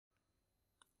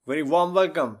Very warm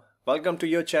welcome. Welcome to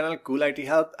your channel Cool IT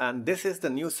Help, and this is the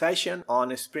new session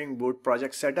on Spring Boot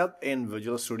project setup in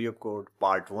Visual Studio Code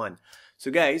part 1.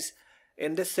 So guys,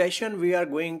 in this session we are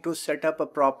going to set up a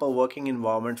proper working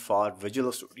environment for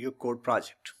Visual Studio Code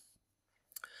project.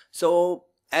 So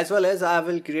as well as I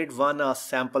will create one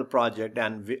sample project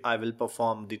and I will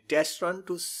perform the test run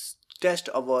to test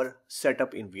our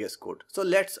setup in VS Code. So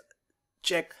let's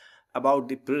check about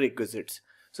the prerequisites.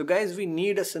 So guys, we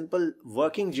need a simple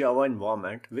working Java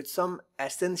environment with some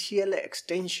essential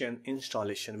extension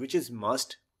installation, which is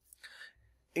must,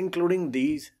 including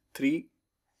these three.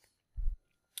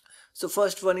 So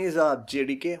first one is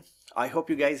JDK. I hope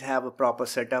you guys have a proper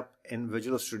setup in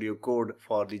Visual Studio Code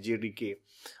for the JDK.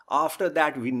 After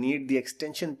that, we need the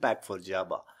extension pack for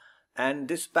Java. And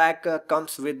this pack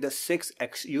comes with the 6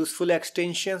 useful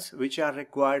extensions which are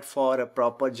required for a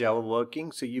proper Java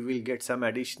working. So you will get some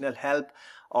additional help,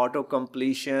 auto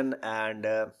completion and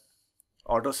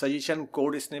auto suggestion,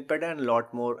 code snippet, and a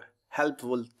lot more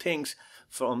helpful things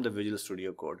from the Visual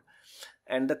Studio Code.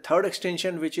 And the third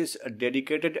extension, which is a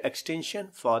dedicated extension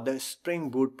for the Spring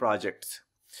Boot projects.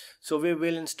 So we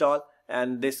will install,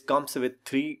 and this comes with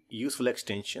 3 useful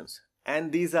extensions.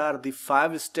 And these are the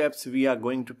 5 steps we are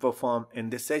going to perform in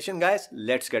this session, guys.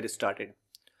 Let's get started.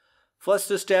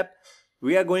 First step,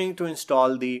 we are going to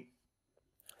install the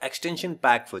extension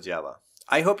pack for Java.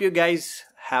 I hope you guys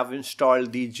have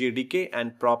installed the JDK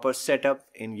and proper setup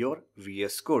in your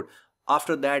VS Code.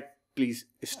 After that, please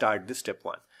start the step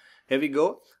 1. Here we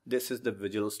go. This is the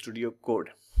Visual Studio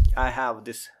Code. I have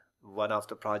this one of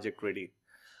the project ready.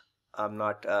 I'm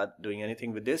not doing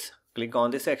anything with this. Click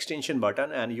on this extension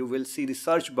button and you will see the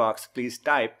search box. Please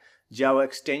type Java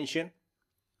extension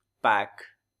pack.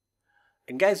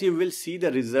 And guys, you will see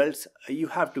the results. You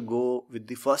have to go with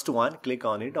the first one. Click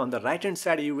on it. On the right hand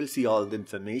side, you will see all the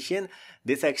information.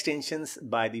 This extensions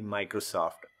by the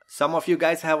Microsoft. Some of you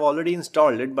guys have already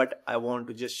installed it, but I want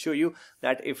to just show you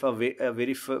that if a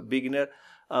very beginner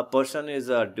person is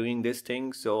doing this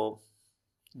thing, so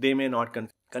they may not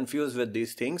confuse with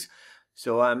these things.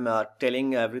 So I'm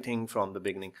telling everything from the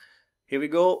beginning. Here we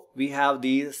go. We have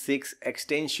these 6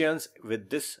 extensions with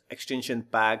this extension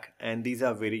pack, and these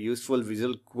are very useful.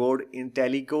 Visual Code,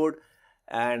 IntelliCode,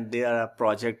 and they are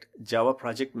a Java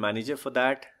project manager for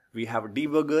that. We have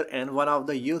debugger and one of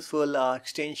the useful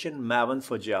extension Maven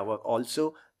for Java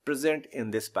also present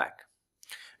in this pack.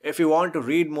 If you want to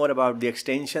read more about the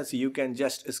extensions, you can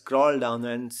just scroll down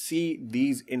and see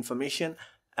these information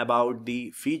about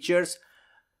the features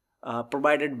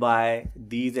provided by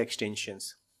these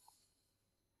extensions.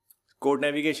 Code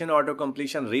navigation, auto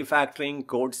completion, refactoring,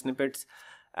 code snippets,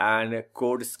 and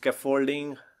code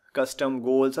scaffolding, custom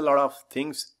goals, a lot of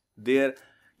things there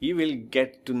you will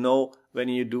get to know when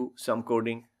you do some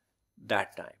coding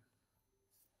that time.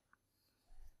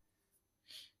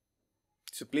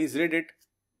 So please read it.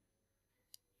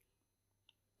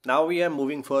 Now we are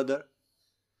moving further.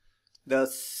 The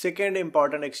second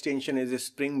important extension is a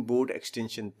Spring Boot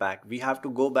extension pack. We have to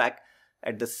go back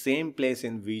at the same place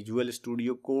in Visual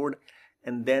Studio Code,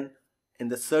 and then in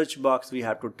the search box we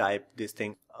have to type this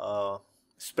thing,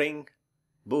 Spring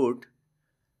Boot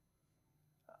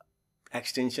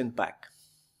extension pack.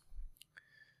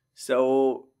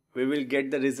 So we will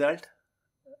get the result.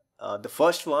 The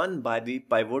first one by the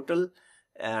pivotal,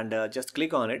 and just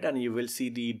click on it and you will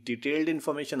see the detailed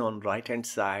information on right hand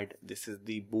side. This is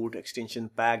the boot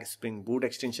extension pack, Spring Boot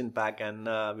extension pack,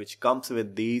 and which comes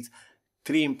with these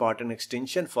 3 important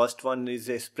extensions. First one is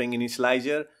a Spring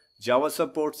Initializer, Java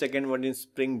support. Second one is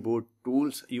Spring Boot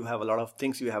tools. You have a lot of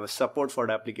things. You have a support for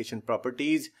the application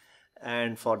properties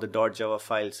and for the .java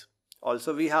files.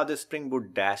 Also we have the Spring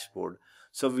Boot Dashboard.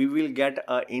 So we will get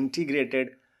an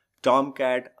integrated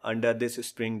Tomcat under this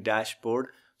Spring Dashboard.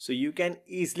 So you can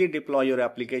easily deploy your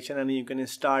application and you can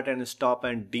start and stop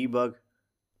and debug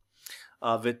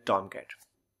with Tomcat.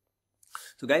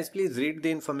 So guys, please read the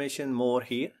information more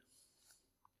here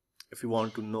if you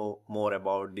want to know more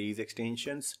about these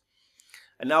extensions.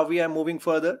 And now we are moving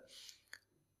further.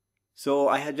 So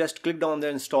I have just clicked on the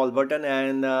install button,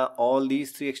 and all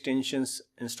these 3 extensions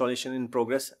installation in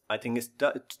progress. I think it's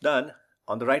done.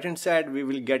 On the right hand side, we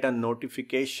will get a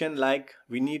notification like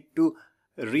we need to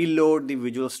reload the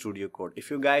Visual Studio Code. If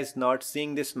you guys not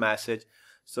seeing this message,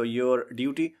 so your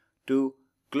duty to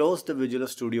close the Visual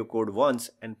Studio Code once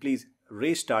and please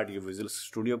restart your Visual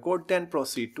Studio Code, then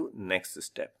proceed to next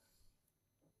step.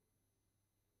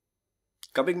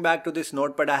 Coming back to this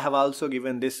notepad, I have also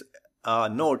given this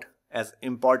note as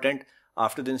important.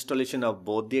 After the installation of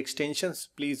both the extensions,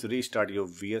 please restart your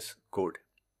VS Code.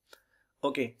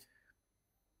 Okay.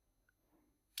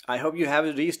 I hope you have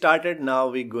restarted. Now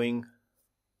we're going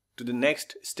to the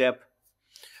next step.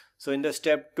 So in the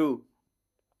step 2,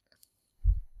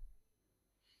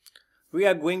 we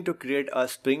are going to create a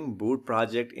Spring Boot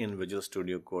project in Visual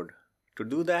Studio Code. To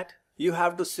do that, you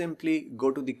have to simply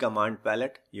go to the command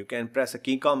palette. You can press a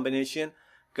key combination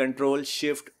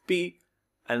Ctrl+Shift+P,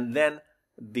 and then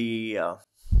the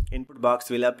input box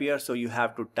will appear. So you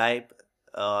have to type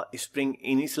Spring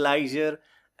Initializer,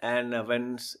 and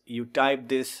once you type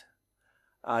this,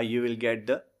 you will get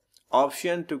the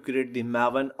option to create the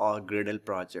Maven or Gradle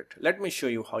project. Let me show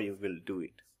you how you will do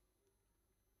it.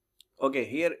 Okay,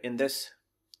 here in this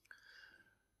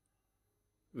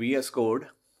VS Code,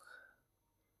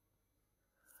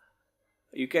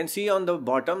 you can see on the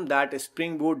bottom that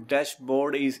Springboot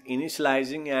Dashboard is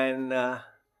initializing, and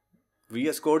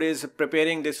VS Code is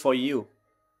preparing this for you.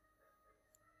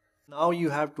 Now you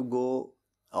have to go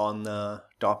on the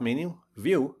top menu,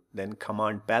 View, then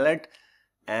Command Palette,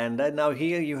 and now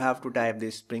here you have to type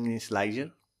this Spring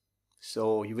Initializer.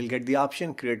 So you will get the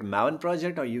option create Maven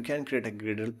project, or you can create a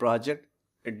Gradle project.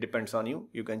 It depends on you.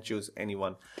 You can choose any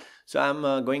one. So I'm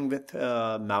going with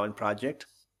Maven project.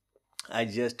 I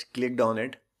just clicked on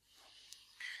it,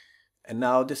 and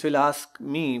now this will ask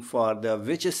me for the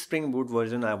which Spring Boot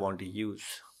version I want to use.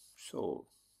 So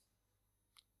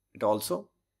it also,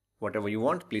 whatever you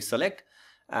want, please select,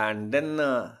 and then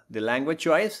the language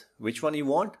choice, which one you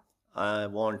want. I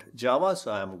want Java,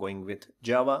 so I'm going with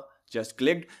Java. Just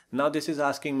clicked. Now this is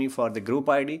asking me for the group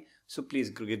ID, so please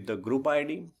give the group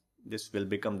ID. This will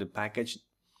become the package,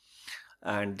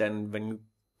 and then when you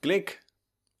click,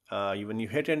 when you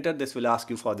hit enter, this will ask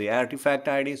you for the artifact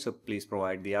ID, so please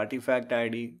provide the artifact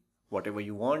ID, whatever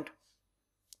you want.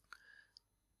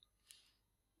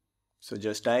 So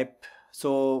just type.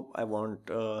 So I want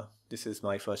this is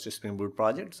my first Spring Boot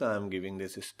project, so I'm giving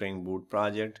this a Spring Boot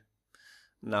project.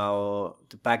 Now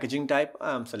the packaging type,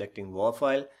 I'm selecting WAR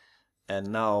file, and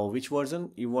now which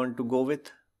version you want to go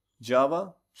with?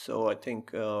 Java. So I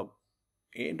think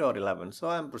 8 or 11. So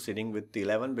I'm proceeding with the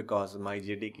 11 because my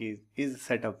JDK is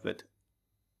set up with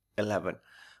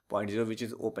 11.0, which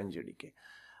is OpenJDK.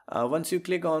 Once you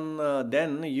click on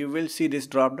then you will see this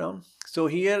drop down. So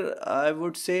here I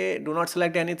would say do not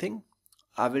select anything.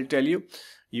 I will tell you,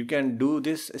 you can do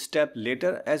this step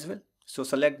later as well. So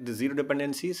select the 0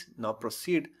 dependencies. Now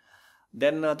proceed.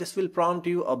 Then this will prompt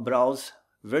you a browse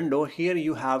window. Here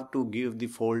you have to give the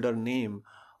folder name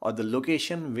or the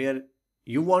location where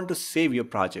you want to save your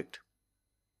project.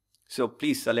 So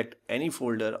please select any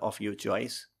folder of your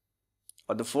choice,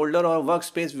 or the folder or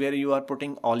workspace where you are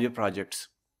putting all your projects.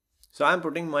 So I'm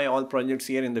putting my all projects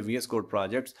here in the VS Code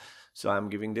projects. So I'm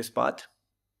giving this path,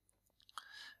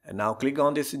 and now click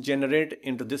on this generate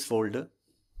into this folder.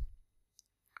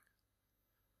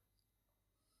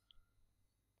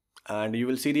 And you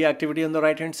will see the activity on the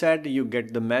right hand side. You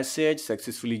get the message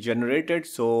successfully generated.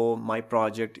 So my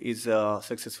project is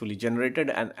successfully generated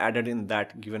and added in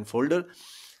that given folder.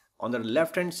 On the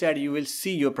left hand side, you will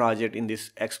see your project in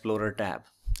this Explorer tab,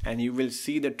 and you will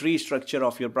see the tree structure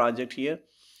of your project here.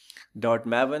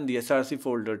 .maven, the src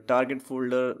folder, target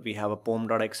folder, we have a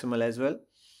pom.xml as well.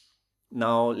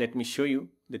 Now let me show you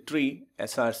the tree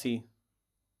src,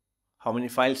 how many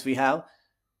files we have.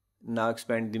 Now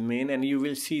expand the main, and you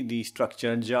will see the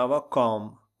structure Java,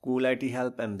 com, cool IT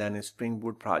help, and then a Spring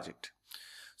Boot project.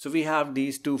 So we have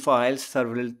these two files,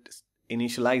 servlet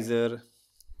initializer,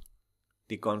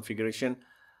 the configuration,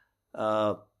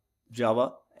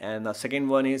 Java, and the second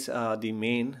one is the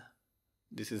main.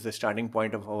 This is the starting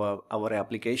point of our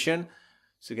application.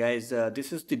 So guys,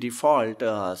 this is the default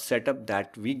setup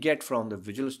that we get from the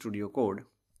Visual Studio Code.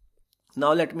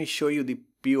 Now let me show you the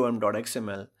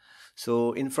pom.xml.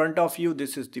 So in front of you,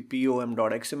 this is the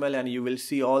pom.xml, and you will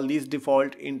see all these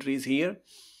default entries here.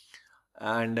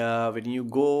 And when you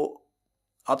go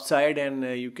upside and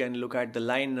you can look at the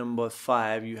line number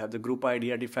 5, you have the group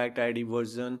ID, artifact ID,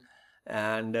 version,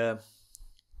 and the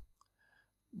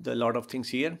lot of things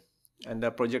here. And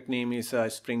the project name is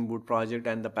Spring Boot project,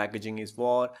 and the packaging is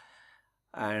WAR,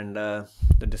 and the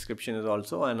description is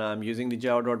also, and I'm using the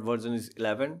java.version is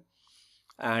 11.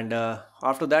 And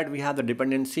after that, we have the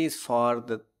dependencies for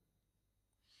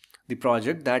the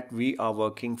project that we are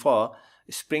working for,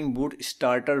 Spring Boot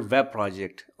starter web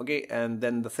project. Okay, and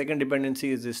then the second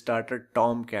dependency is the starter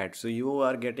Tomcat. So you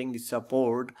are getting the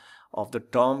support of the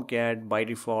Tomcat by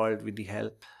default with the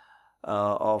help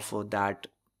of that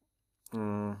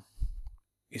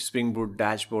Spring Boot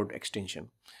Dashboard extension.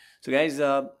 So guys,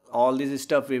 all this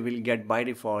stuff we will get by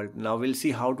default. Now we'll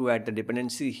see how to add the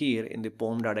dependency here in the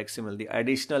pom.xml, the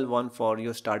additional one for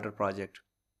your starter project.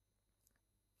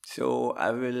 So I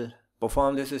will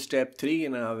perform this step 3,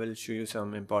 and I will show you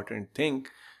some important thing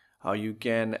how you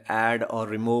can add or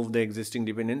remove the existing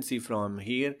dependency from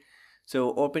here.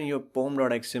 So open your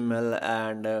pom.xml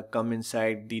and come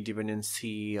inside the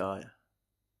dependency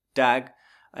tag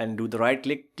and do the right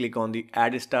click on the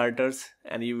add starters,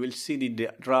 and you will see the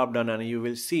drop down and you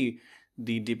will see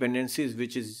the dependencies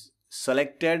which is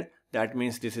selected. That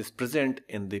means this is present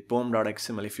in the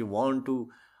pom.xml. If you want to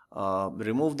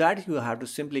remove that, you have to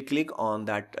simply click on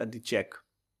that the check.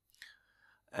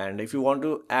 And if you want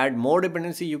to add more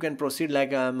dependency, you can proceed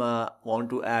like I want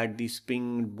to add the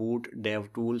Springboot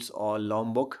Dev Tools or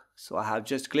Lombok. So I have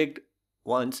just clicked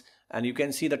once and you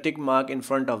can see the tick mark in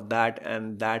front of that,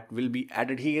 and that will be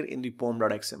added here in the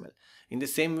pom.xml. In the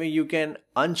same way, you can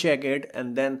uncheck it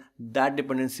and then that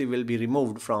dependency will be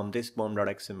removed from this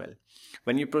pom.xml.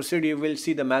 When you proceed, you will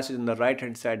see the message on the right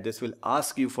hand side. This will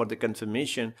ask you for the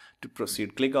confirmation to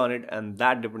proceed. Click on it and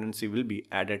that dependency will be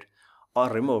added or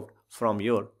removed from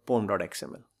your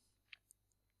pom.xml.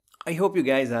 I hope you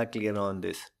guys are clear on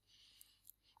this.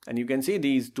 And you can see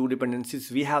these two dependencies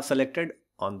we have selected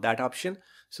on that option.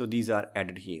 So these are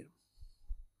added here.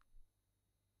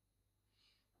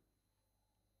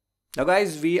 Now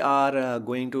guys, we are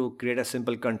going to create a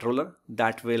simple controller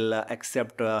that will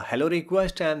accept a hello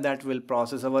request, and that will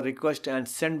process our request and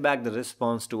send back the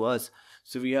response to us.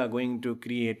 So we are going to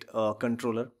create a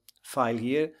controller file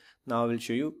here. Now I will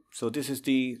show you. So this is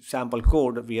the sample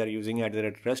code we are using at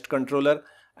the REST controller,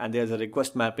 and there's a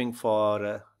request mapping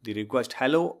for the request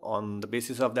hello. On the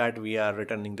basis of that, we are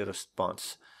returning the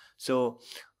response. So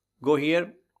go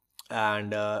here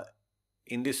and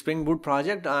in the Spring Boot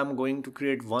project, I'm going to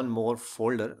create one more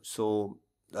folder, so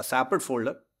a separate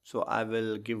folder. So I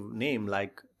will give name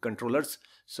like controllers.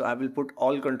 So I will put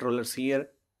all controllers here,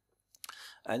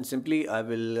 and simply I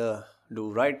will do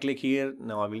right click here.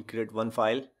 Now I will create one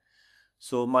file.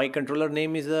 So my controller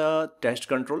name is a test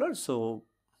controller. So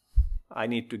I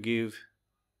need to give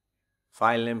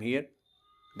file name here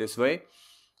this way,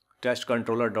 test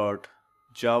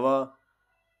controller.java.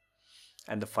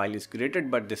 And the file is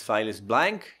created, but this file is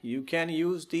blank. You can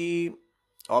use the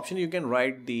option, you can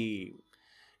write the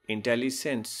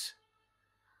IntelliSense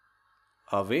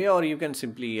away, or you can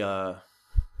simply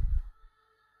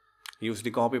use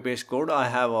the copy paste code. I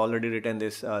have already written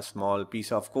this small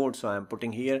piece of code, so I am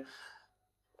putting here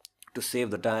to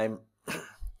save the time.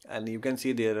 And you can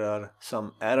see there are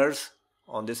some errors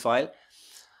on this file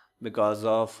because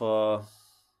of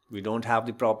we don't have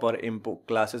the proper import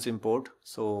classes import.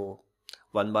 So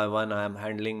one by one I am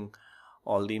handling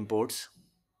all the imports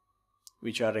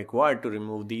which are required to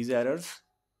remove these errors.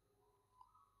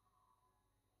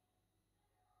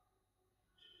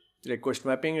 Request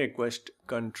mapping, request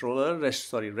controller,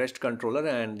 REST controller,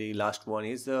 and the last one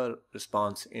is the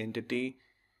response entity.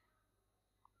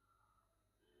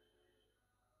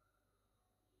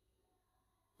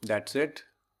 That's it.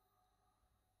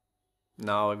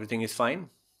 Now everything is fine.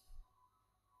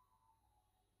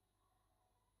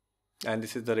 And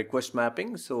this is the request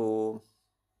mapping. So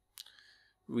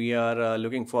we are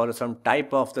looking for some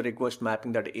type of the request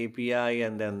mapping, that API,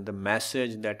 and then the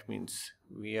message. That means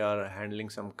we are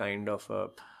handling some kind of a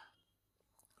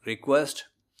request,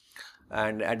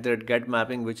 and at the get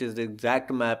mapping, which is the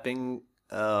exact mapping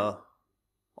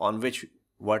on which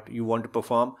what you want to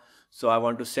perform. So I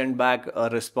want to send back a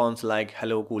response like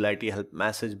hello cool IT help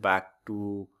message back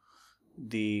to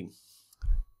the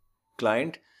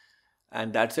client,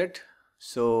 and that's it.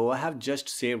 So I have just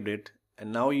saved it,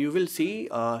 and now you will see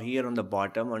here on the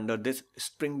bottom under this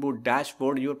Springboot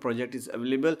Dashboard, your project is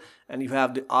available, and you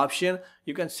have the option,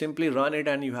 you can simply run it,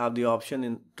 and you have the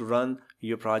option to run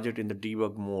your project in the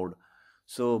debug mode.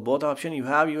 So both options you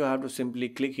have to simply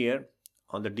click here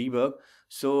on the debug.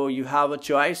 So you have a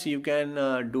choice, you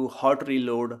can do hot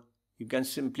reload, you can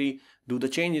simply do the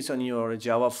changes on your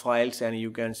Java files, and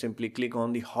you can simply click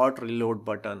on the hot reload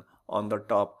button on the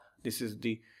top. This is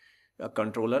the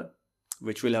controller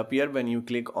which will appear when you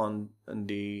click on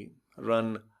the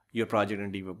run your project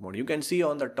in debug mode. You can see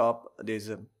on the top there's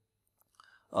a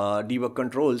debug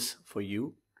controls for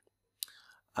you,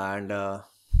 and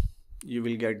you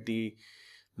will get the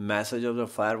message of the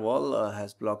firewall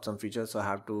has blocked some features, so I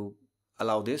have to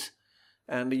allow this,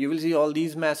 and you will see all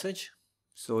these message.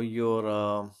 So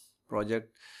your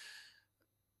project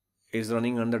is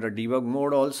running under the debug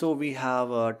mode. Also we have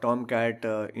Tomcat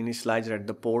initializer at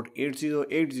the port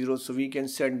 8080, so we can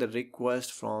set the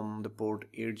request from the port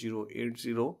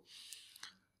 8080,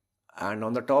 and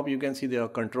on the top you can see there are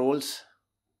controls,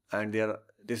 and there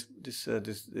this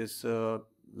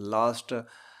last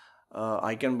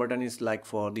icon button is like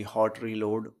for the hot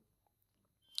reload,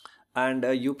 and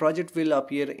your project will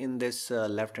appear in this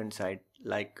left hand side,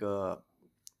 like the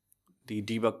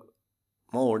debug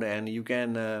mode, and you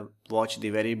can watch the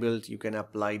variables. You can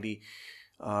apply the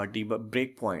debug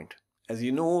breakpoint. As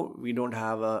you know, we don't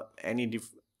have any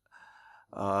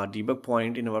debug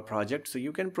point in our project, so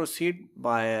you can proceed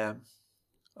by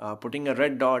putting a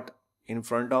red dot in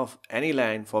front of any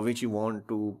line for which you want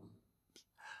to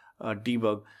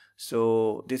debug.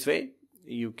 So this way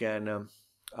you can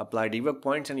apply debug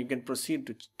points and you can proceed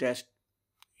to test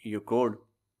your code.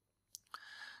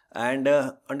 And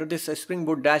under this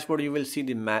Springboot dashboard, you will see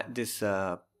this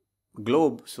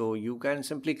globe, so you can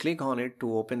simply click on it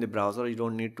to open the browser. You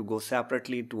don't need to go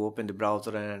separately to open the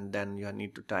browser and then you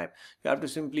need to type. You have to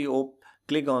simply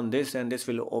click on this and this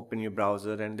will open your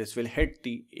browser, and this will hit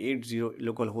the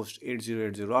localhost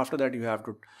 8080. After that, you have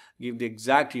to give the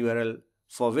exact URL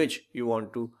for which you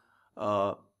want to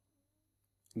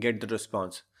get the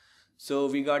response. So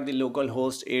we got the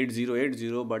localhost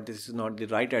 8080, but this is not the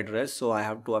right address, so I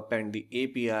have to append the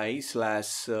API /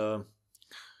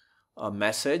 a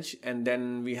message, and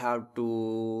then we have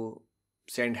to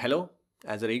send hello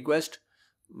as a request.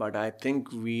 But I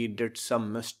think we did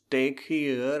some mistake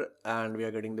here and we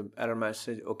are getting the error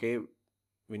message. Okay,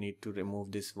 we need to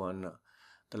remove this one,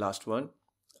 the last one.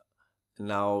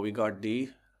 Now we got the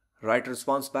right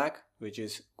response back, which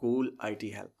is cool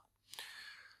IT help.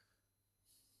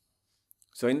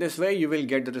 So in this way you will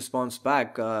get the response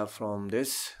back from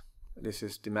this. This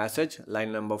is the message,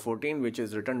 line number 14, which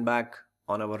is written back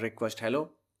on our request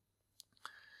hello.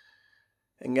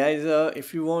 And guys,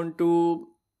 if you want to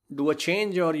do a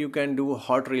change, or you can do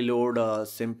hot reload,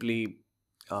 simply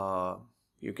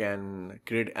you can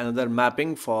create another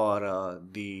mapping for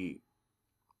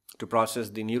to process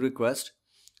the new request.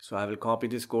 So I will copy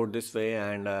this code this way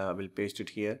and I will paste it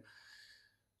here,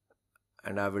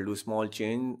 and I will do small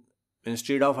change.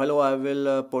 Instead of hello, I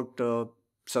will put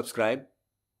subscribe,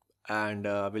 and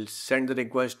will send the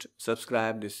request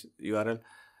subscribe this URL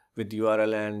with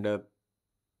URL, and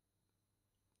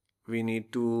we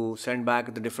need to send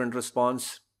back the different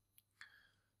response.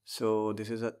 So this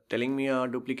is telling me a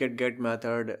duplicate get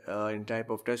method in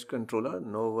type of test controller.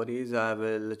 No worries, I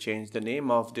will change the name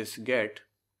of this get.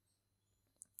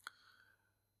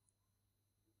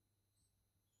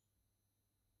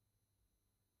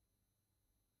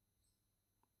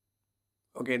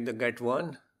 Okay, the get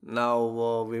one.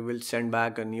 Now we will send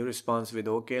back a new response with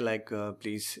okay, like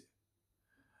please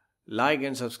like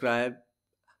and subscribe.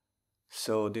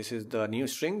 So this is the new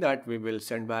string that we will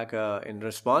send back in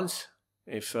response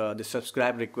if the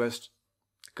subscribe request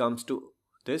comes to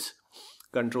this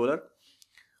controller.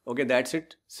 Okay, that's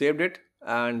it, saved it,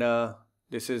 and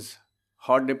this is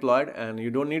hot deployed, and you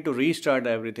don't need to restart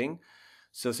everything.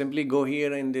 So simply go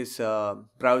here in this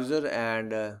browser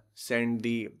and send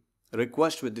the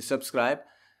request with the subscribe,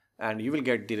 and you will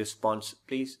get the response.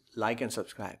 Please like and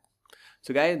subscribe.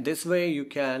 So guys, this way you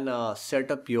can set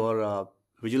up your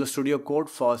Visual Studio Code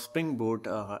for Spring Boot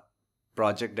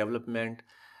project development,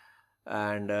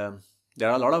 and there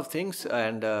are a lot of things,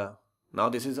 and now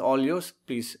this is all yours.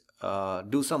 Please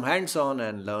do some hands-on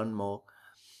and learn more.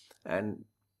 And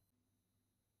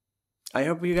I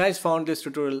hope you guys found this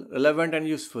tutorial relevant and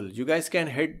useful. You guys can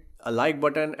hit a like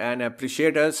button and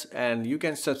appreciate us, and you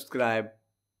can subscribe,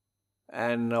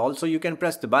 and also you can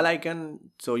press the bell icon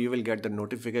so you will get the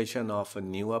notification of a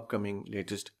new upcoming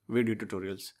latest video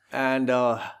tutorials. And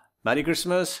Merry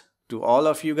Christmas to all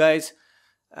of you guys,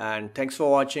 and thanks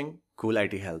for watching Cool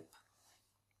IT Help.